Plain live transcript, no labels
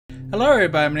Hello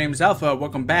everybody, my name is Alpha.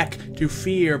 Welcome back to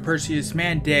F.E.A.R. Perseus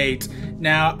Mandate.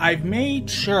 Now, I've made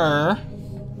sure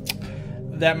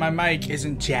that my mic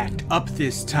isn't jacked up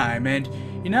this time, and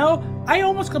you know, I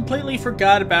almost completely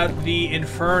forgot about the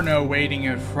inferno waiting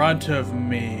in front of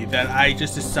me that I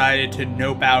just decided to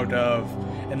nope out of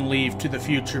and leave to the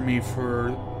future me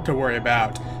to worry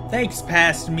about. Thanks,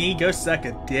 past me. Go suck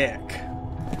a dick.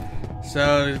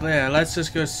 So, yeah, let's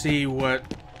just go see what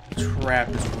trap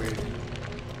is waiting.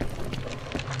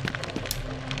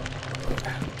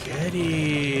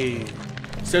 Goody.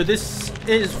 So this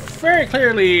is very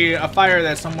clearly a fire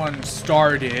that someone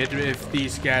started, if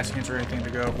these gas cans are anything to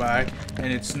go by, and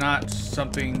it's not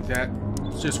something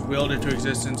that's just willed into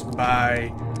existence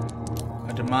by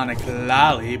a demonic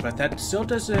lolly, but that still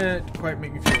doesn't quite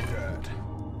make me feel good.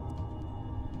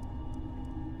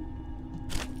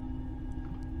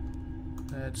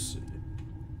 Let's see.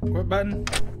 What button?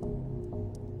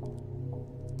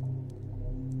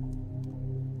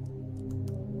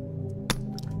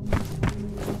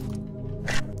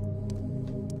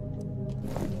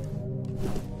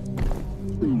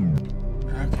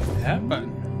 Okay, that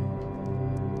button.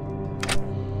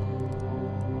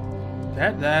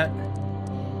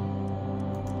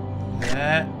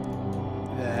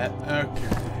 That. Okay.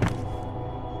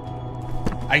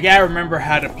 I gotta remember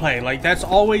how to play. Like, that's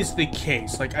always the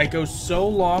case. Like, I go so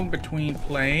long between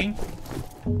playing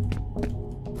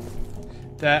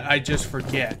that I just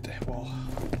forget. Well,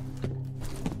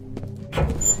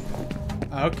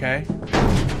 okay.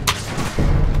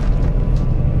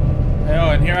 Oh,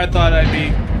 and here I thought I'd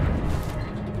be...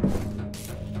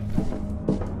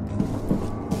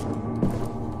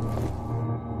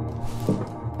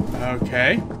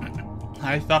 Okay.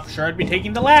 I thought for sure I'd be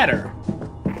taking the ladder.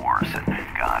 Morrison,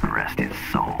 God rest his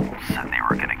soul, said they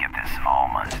were gonna get this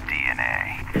Alma's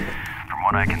DNA. From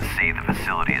what I can see, the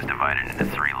facility is divided into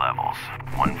 3 levels.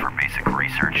 One for basic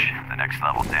research, the next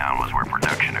level down was where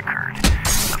production occurred.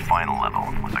 The final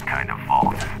level was a kind of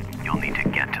vault. You'll need to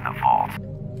get to the vault.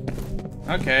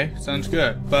 Okay, sounds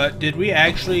good. But did we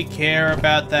actually care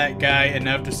about that guy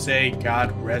enough to say,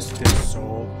 God rest his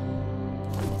soul?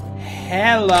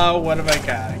 Hello, what have I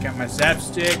got? I got my zap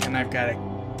stick and I've got a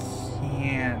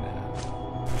cannon.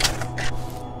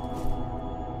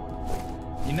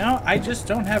 You know, I just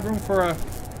don't have room for a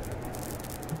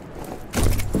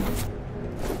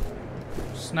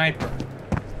sniper.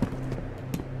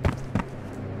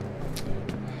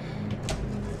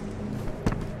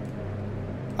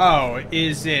 Oh,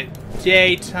 is it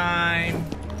daytime?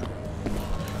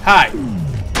 Hi.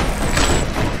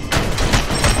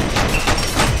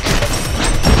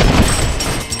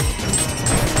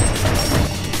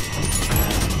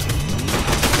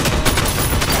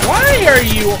 Why are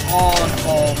you on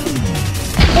all 4?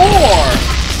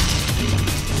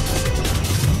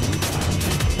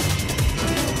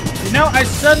 You know, I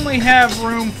suddenly have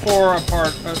room for a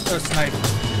sniper.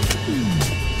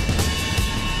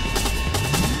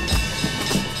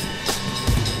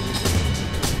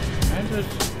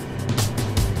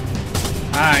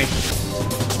 Hi.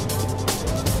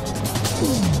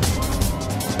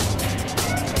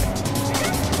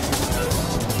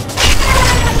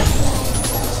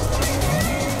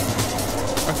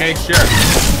 Okay, sure.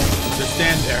 Just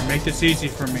stand there. Make this easy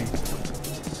for me.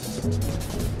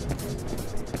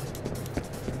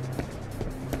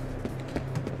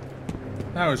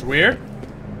 That was weird.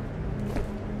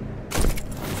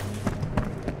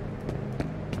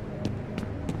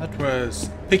 That was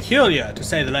peculiar, to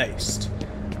say the least.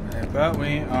 But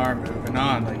we are moving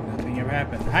on like nothing ever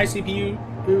happened. High CPU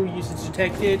usage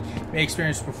detected. May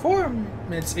experience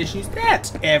performance issues.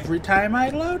 That's every time I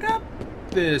load up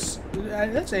this.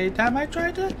 That's every time I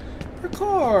try to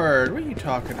record. What are you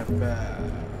talking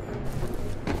about?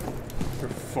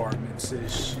 Performance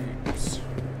issues.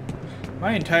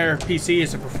 My entire PC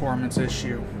is a performance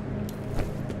issue.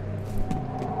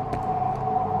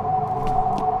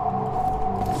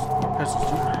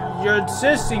 You're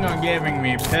insisting on giving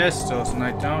me pistols, and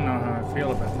I don't know how I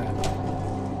feel about that.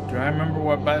 Do I remember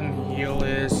what button heal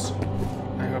is?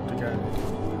 I hope to God it.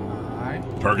 Hi.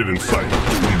 Target in sight.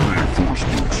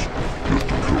 Reinforcements.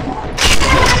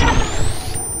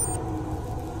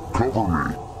 Cover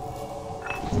me.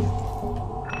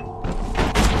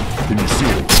 Can you see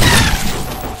it?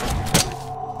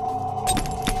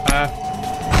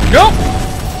 Nope!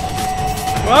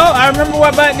 Well, I remember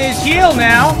what button is heal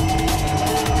now.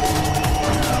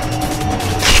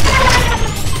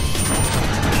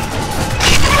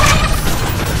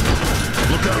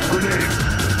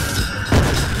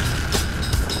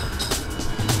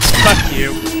 Fuck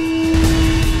you.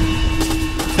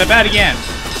 Step out again.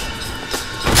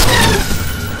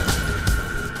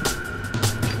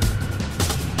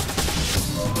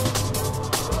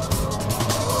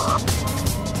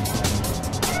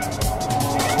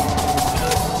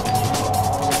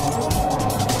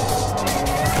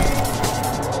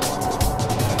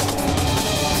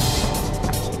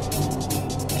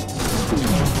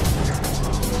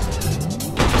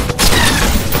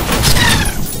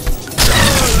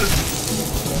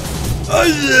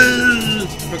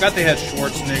 forgot they had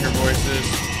Schwarzenegger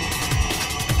voices.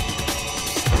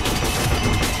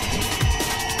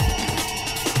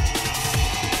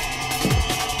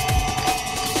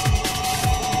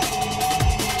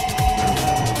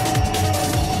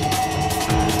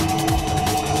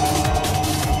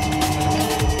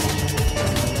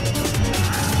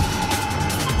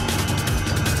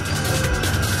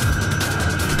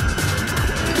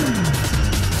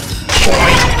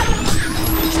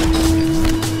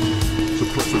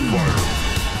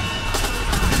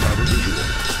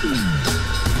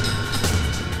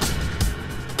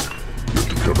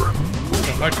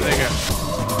 Back to There you go.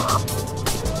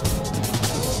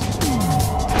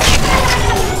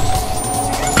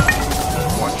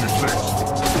 watch your six.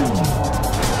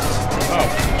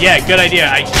 Oh, yeah, good idea.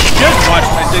 I should watch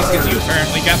my six because you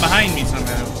apparently got behind me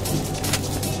somehow.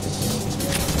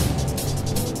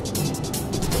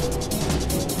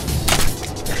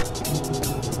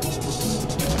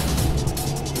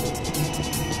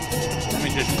 Let me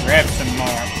just grab some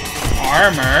more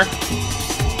armor.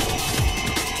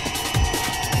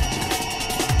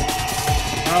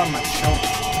 Oh, my shoulder.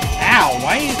 Ow,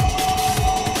 why is...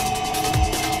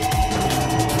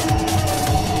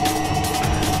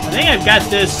 I think I've got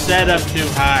this set up too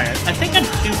high. I think I'm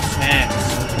too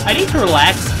tense. I need to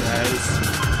relax, guys.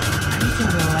 I need to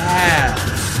relax.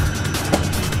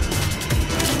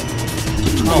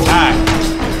 Oh, hi.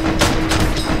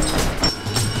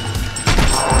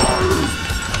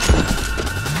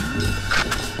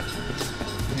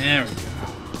 There we go.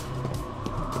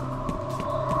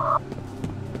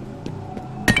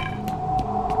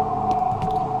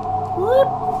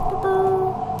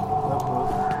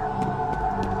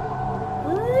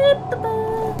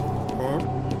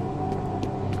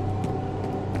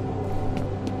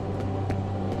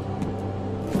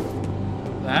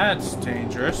 That's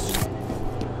dangerous.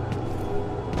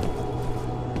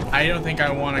 I don't think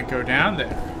I want to go down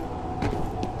there.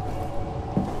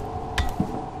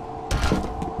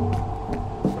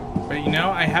 But you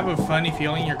know, I have a funny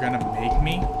feeling you're gonna make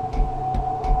me.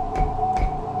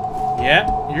 Yep,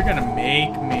 you're gonna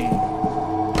make me.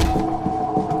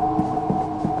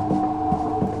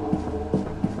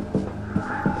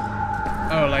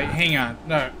 Oh, like, hang on.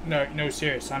 No,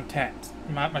 serious. I'm tense.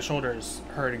 My shoulder is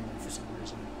hurting me for some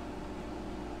reason.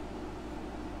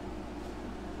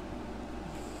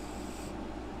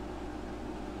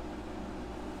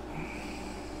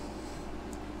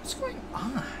 What's going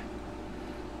on?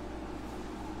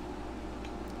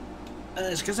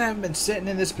 It's because I haven't been sitting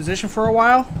in this position for a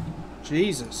while.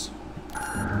 Jesus. It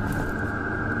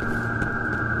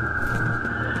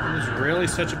was really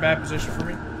such a bad position for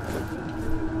me.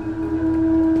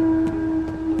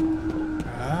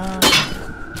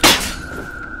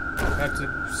 To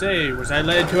say, was I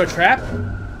led into a trap? I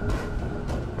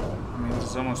mean,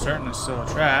 this is almost certainly still a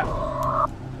trap.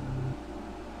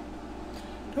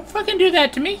 Don't fucking do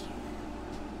that to me.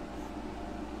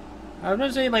 I was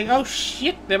gonna say, like, oh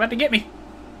shit, they're about to get me.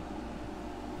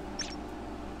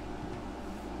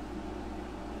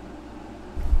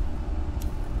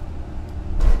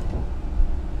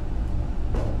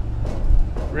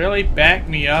 Really back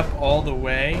me up all the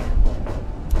way?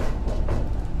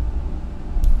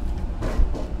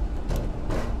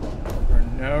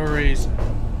 No reason.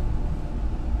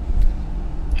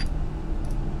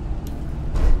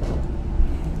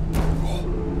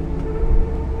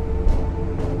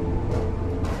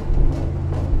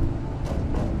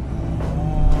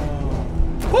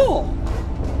 Cool.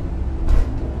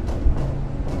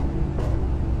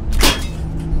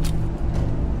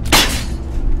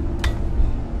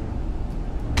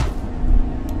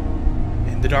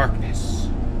 In the darkness.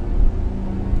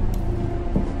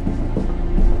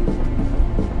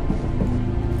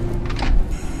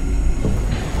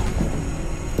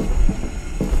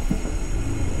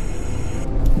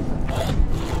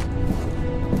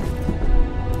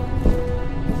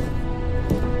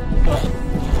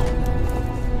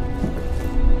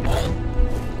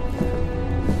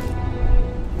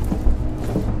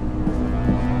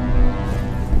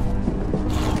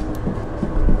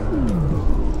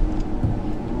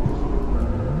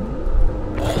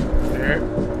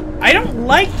 I don't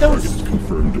like those. Target's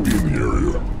confirmed to be in the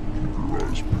area.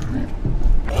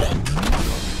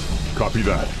 Copy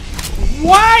that.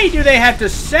 Why do they have to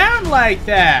sound like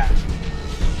that?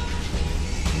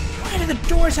 Why do the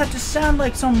doors have to sound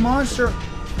like some monster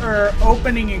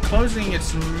opening and closing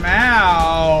its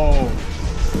mouth?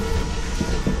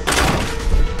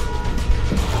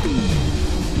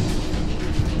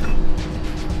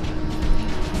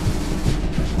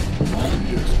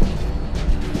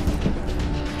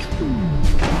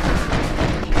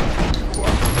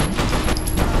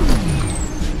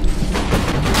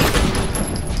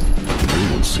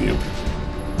 see him.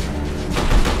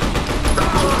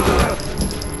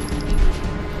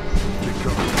 Take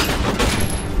cover.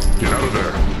 Get out of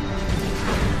there.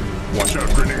 Watch out,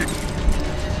 grenade.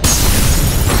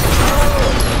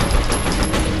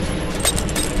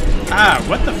 Ah,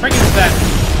 what the frick is that?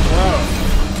 Whoa.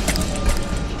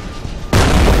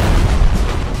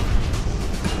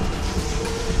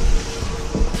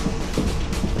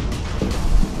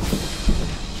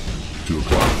 2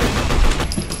 o'clock.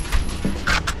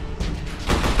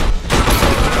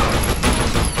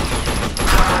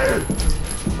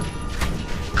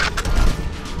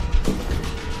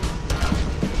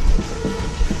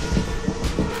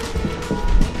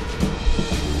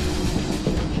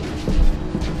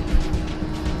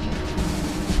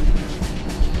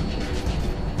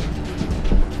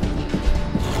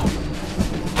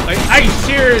 Like, I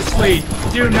seriously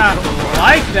do not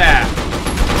like that.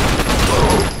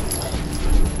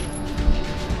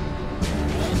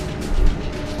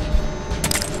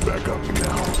 Back up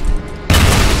now.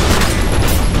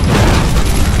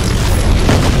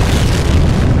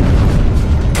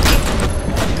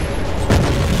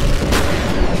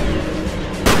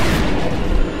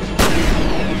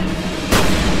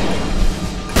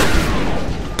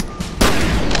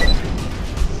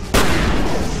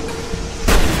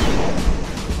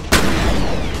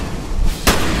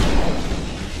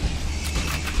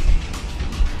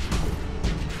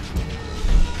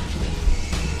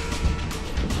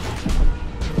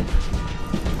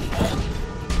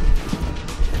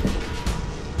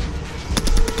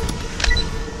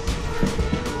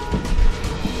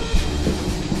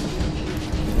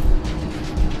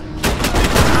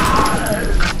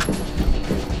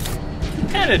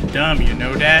 Kinda dumb, you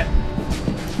know that?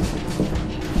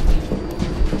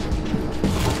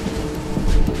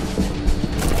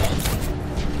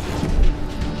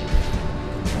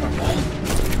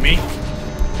 Me?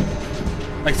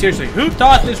 Like, seriously, who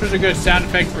thought this was a good sound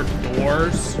effect for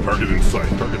doors? Target in sight.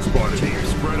 Target spotted. Team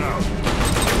spread out.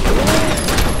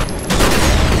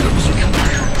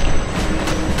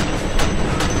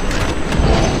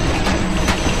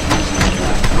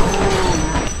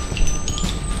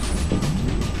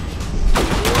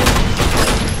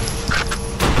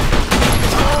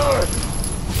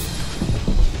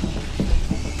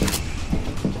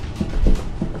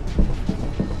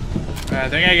 I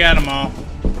think I got them all.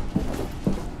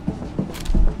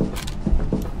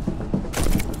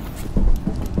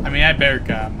 I mean, I better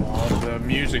got them all. The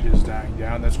music is dying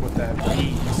down. That's what that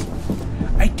means.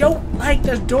 I don't like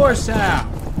the door sound.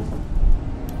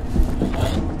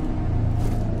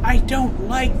 I don't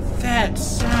like that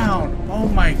sound. Oh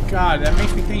my god, that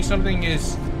makes me think something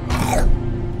is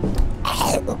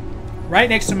right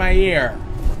next to my ear.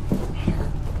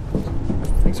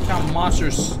 Some kind of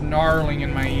monster snarling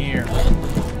in my ear.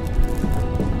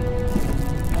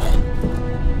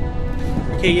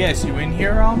 Okay, yes, you in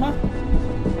here, Alma?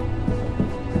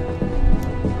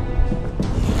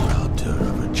 He robbed her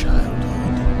of her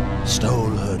childhood, stole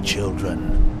her children,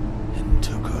 and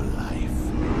took her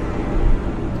life.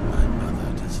 My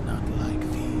mother does not like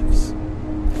thieves.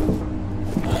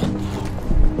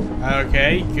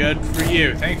 Okay, good for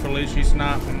you. Thankfully, she's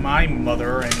not my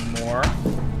mother anymore.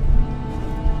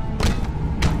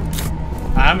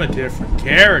 I'm a different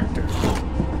character.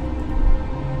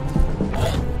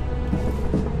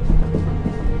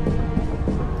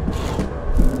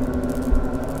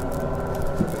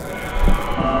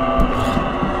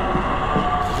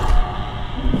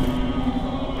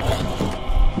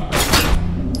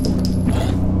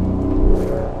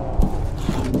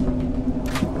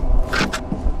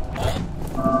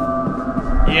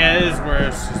 Yeah, this is where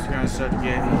it's just gonna start to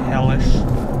get hellish.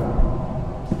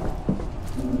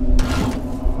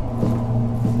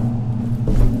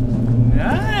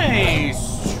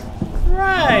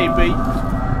 But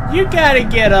you gotta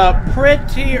get up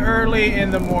pretty early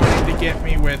in the morning to get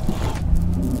me with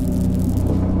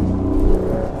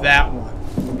that one.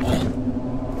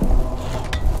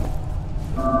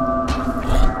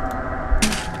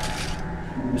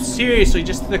 Seriously,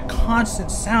 just the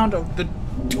constant sound of the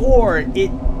door,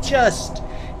 it just...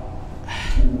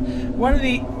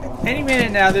 any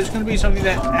minute now, there's gonna be something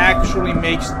that actually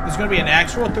makes... There's gonna be an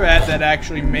actual threat that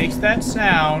actually makes that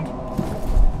sound.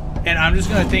 And I'm just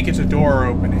gonna think it's a door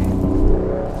opening.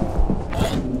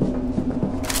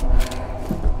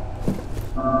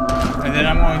 And then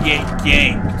I'm gonna get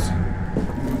ganked.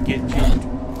 Get juked.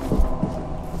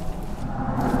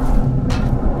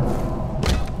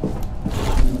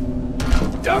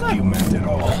 Document it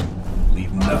all.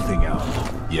 Leave nothing out.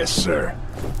 Yes, sir.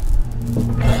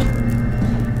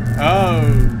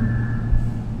 Oh.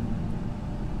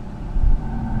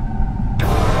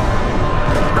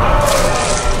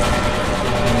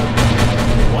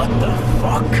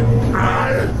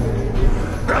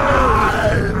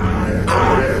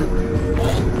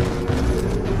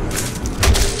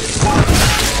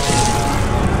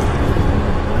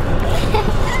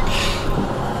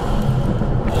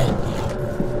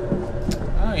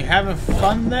 Oh, you having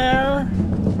fun there,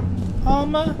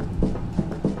 Alma?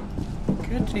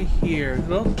 Good to hear.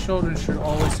 Little children should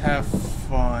always have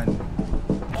fun.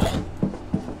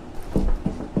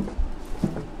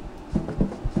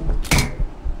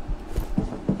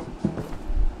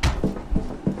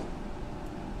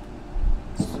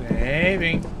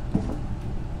 Saving.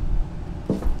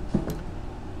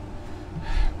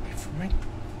 Wait for me.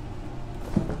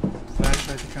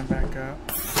 Flashlight to come back up.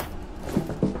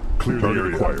 Clear the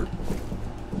area. Acquired.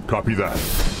 Copy that.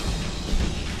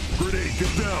 Grenade,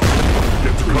 get down!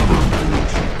 Get to cover!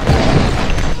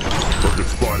 Target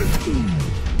spotted.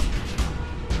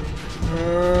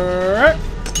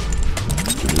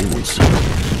 Did anyone see it?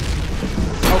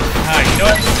 Oh, hi. You know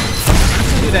what?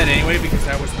 Let's do that anyway because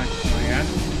that was my plan.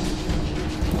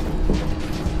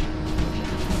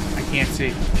 I can't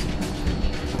see.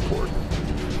 Report.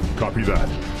 Copy that.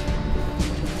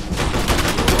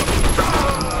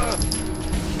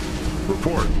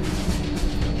 Report.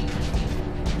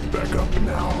 Back up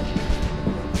now.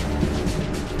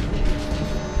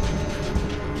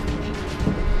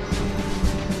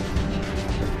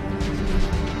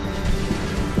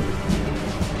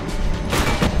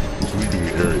 He's leaving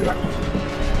the area.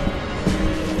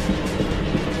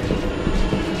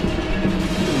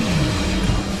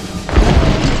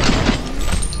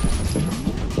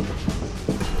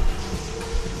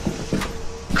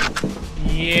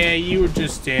 Yeah, you were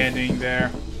just standing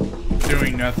there,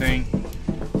 doing nothing,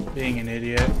 being an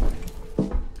idiot.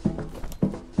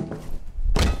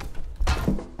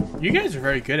 You guys are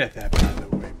very good at that, by the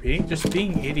way. Just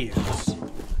being idiots.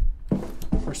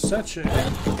 We're such an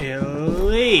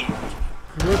elite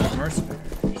group of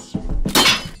mercenaries.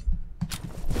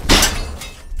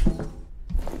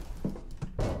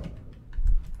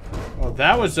 Well,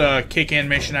 that was a kick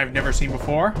animation I've never seen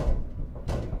before.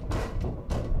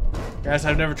 Guys,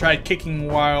 I've never tried kicking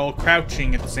while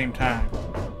crouching at the same time.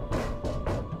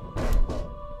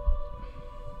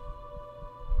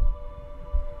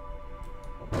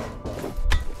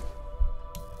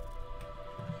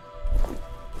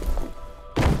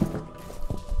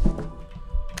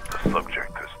 The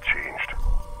subject has changed.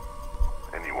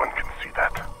 Anyone can see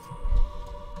that.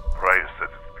 Raya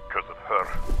says it's because of her.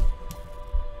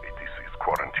 ATC's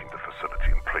quarantined the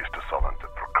facility and placed us all under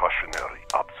precautionary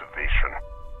observation.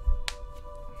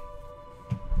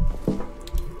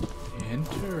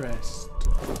 Interesting.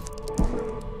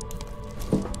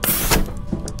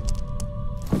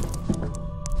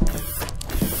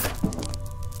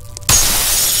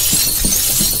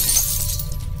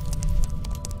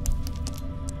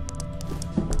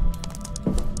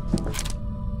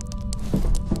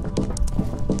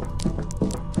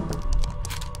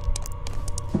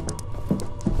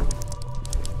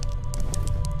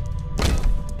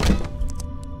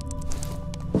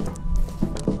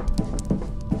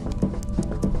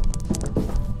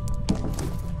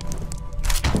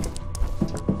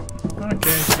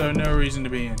 Okay, so no reason to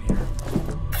be in here.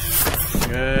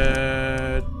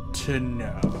 Good to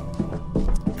know.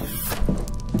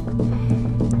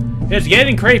 It's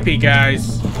getting creepy,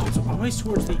 guys. It's always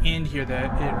towards the end here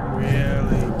that it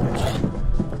really gets me.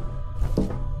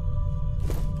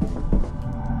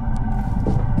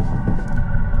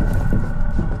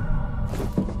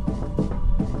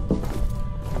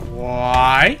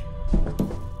 Why?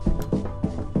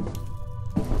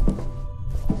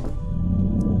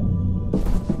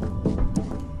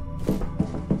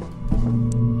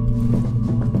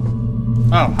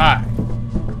 Oh, hi.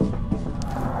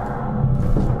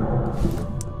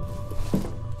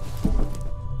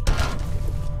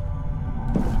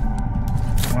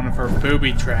 One of her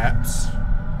booby traps.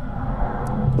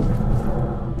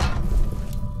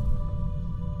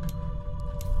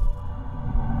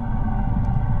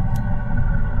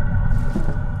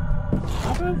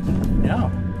 How about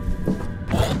no?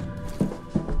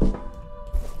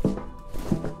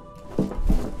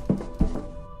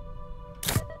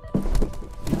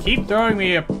 Keep throwing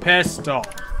me a pistol.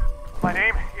 My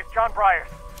name is John Briers.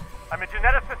 I'm a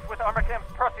geneticist with Armacham's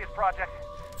Perseus project.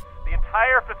 The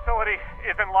entire facility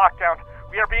is in lockdown.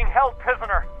 We are being held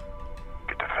prisoner.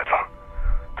 Get the Federal.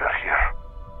 They're here.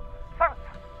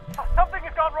 Something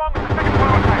has gone wrong with the second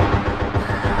prototype.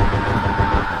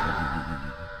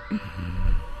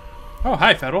 Oh,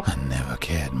 hi, Federal. I never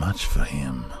cared much for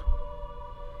him.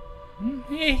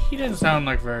 He doesn't sound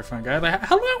like a very fun guy. Like,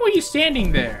 how long were you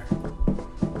standing there?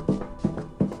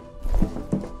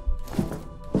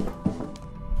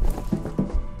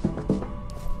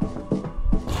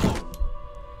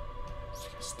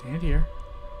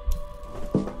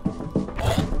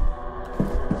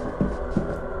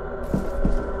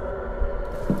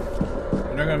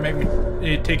 make me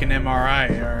take an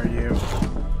MRI, are you?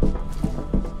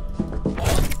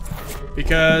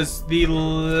 Because the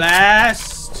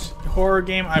last horror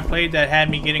game I played that had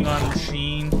me getting on a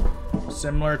machine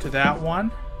similar to that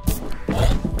one,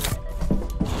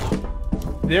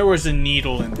 there was a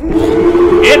needle in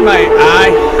my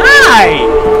eye. Hi!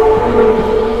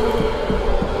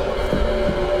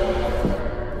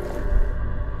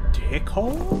 Dick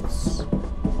holes?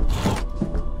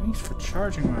 Thanks for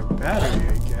charging my battery,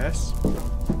 I guess.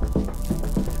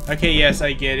 Okay, yes,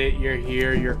 I get it. You're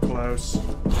here, you're close.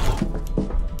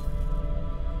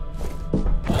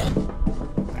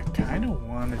 I kind of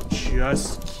want to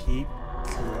just keep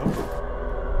going.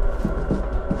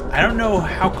 I don't know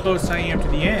how close I am to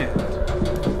the end.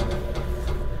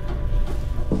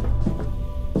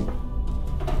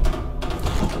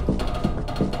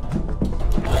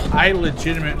 I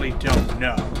legitimately don't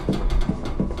know.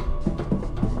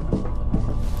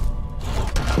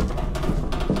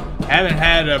 Haven't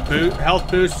had a health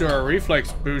boost or a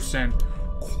reflex boost in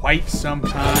quite some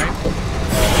time.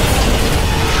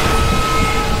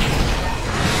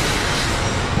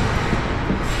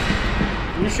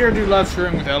 You sure do love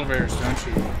screwing with elevators, don't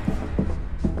you?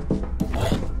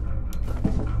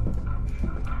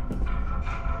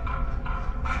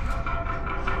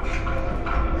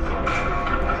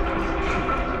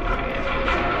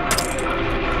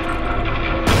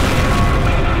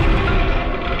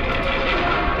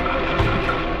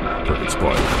 Target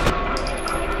spotted.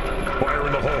 Fire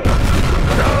in the hole.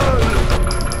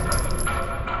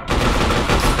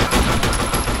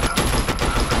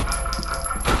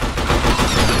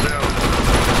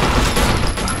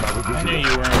 I knew you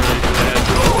weren't really dead.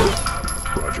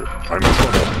 Roger. I'm in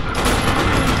trouble.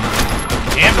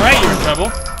 Damn right you're in trouble.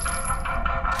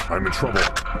 I'm in trouble.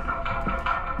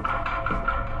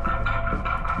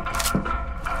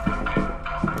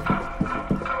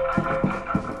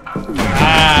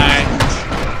 Hi.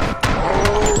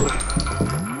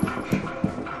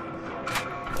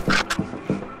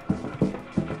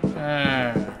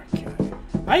 Okay.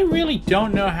 I really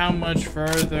don't know how much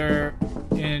further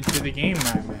into the game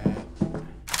I'm at.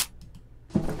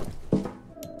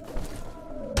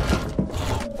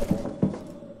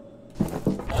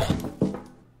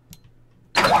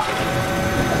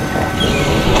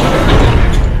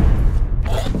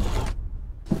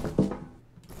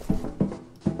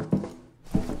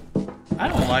 I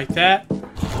don't like that.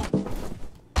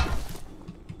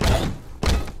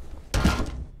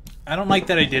 I don't like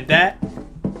that I did that.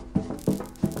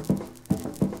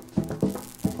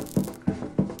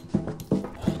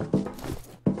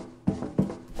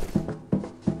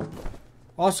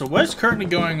 Also, what's currently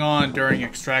going on during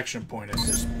extraction point at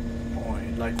this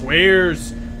point? Like,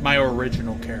 where's my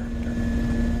original character?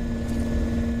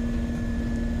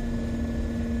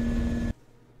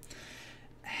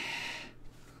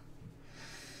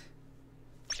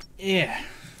 Yeah.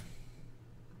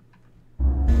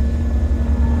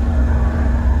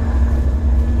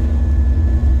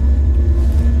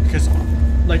 Because,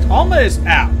 like, Alma is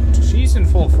out. She's in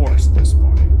full force at this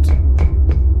point.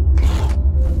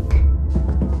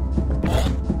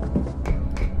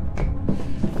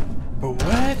 But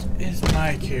what is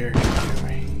my character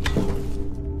doing?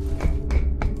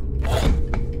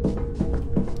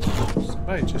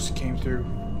 Somebody just came through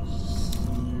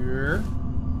here.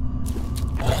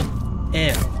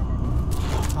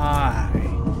 F.E.A.R.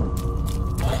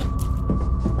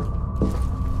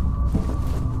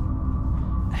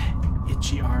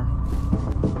 Itchy arm.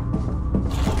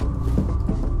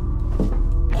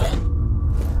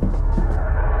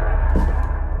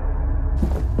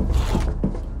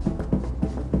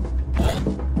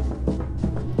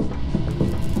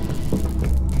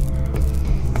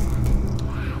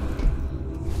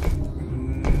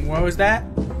 What was that?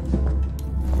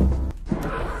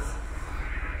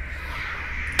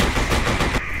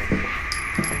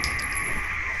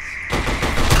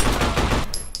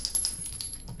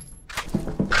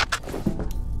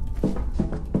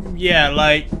 Yeah,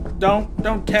 like,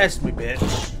 don't test me,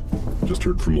 bitch. Just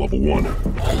heard from level 1. There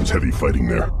was heavy fighting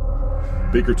there.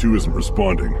 Baker 2 isn't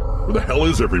responding. Where the hell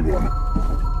is everyone?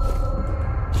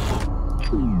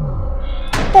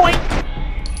 Boing!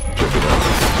 Check it out.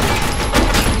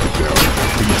 Down.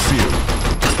 Can you see him?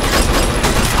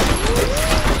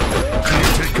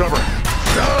 Take cover.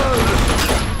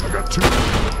 I got 2.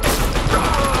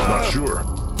 Not sure.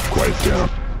 Quiet down.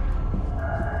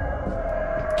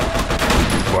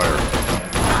 Fire.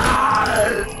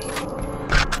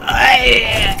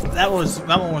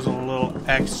 That one was a little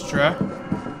extra.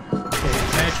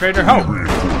 Okay, penetrator. Oh!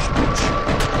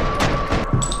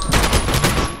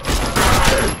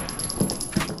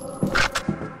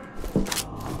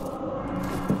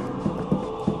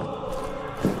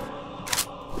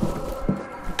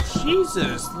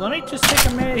 let me just take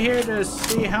a minute here to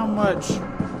see how much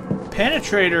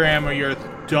penetrator ammo you're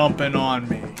dumping on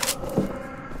me.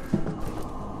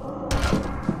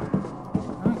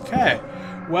 Okay.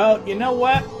 Well, you know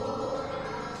what?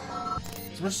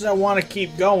 As much as I want to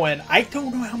keep going, I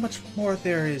don't know how much more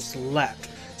there is left.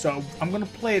 So I'm going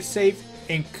to play it safe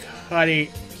and cut it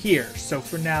here. So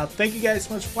for now, thank you guys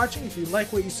so much for watching. If you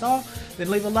like what you saw,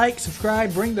 then leave a like,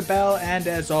 subscribe, ring the bell, and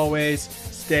as always,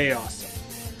 stay awesome.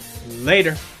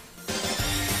 Later.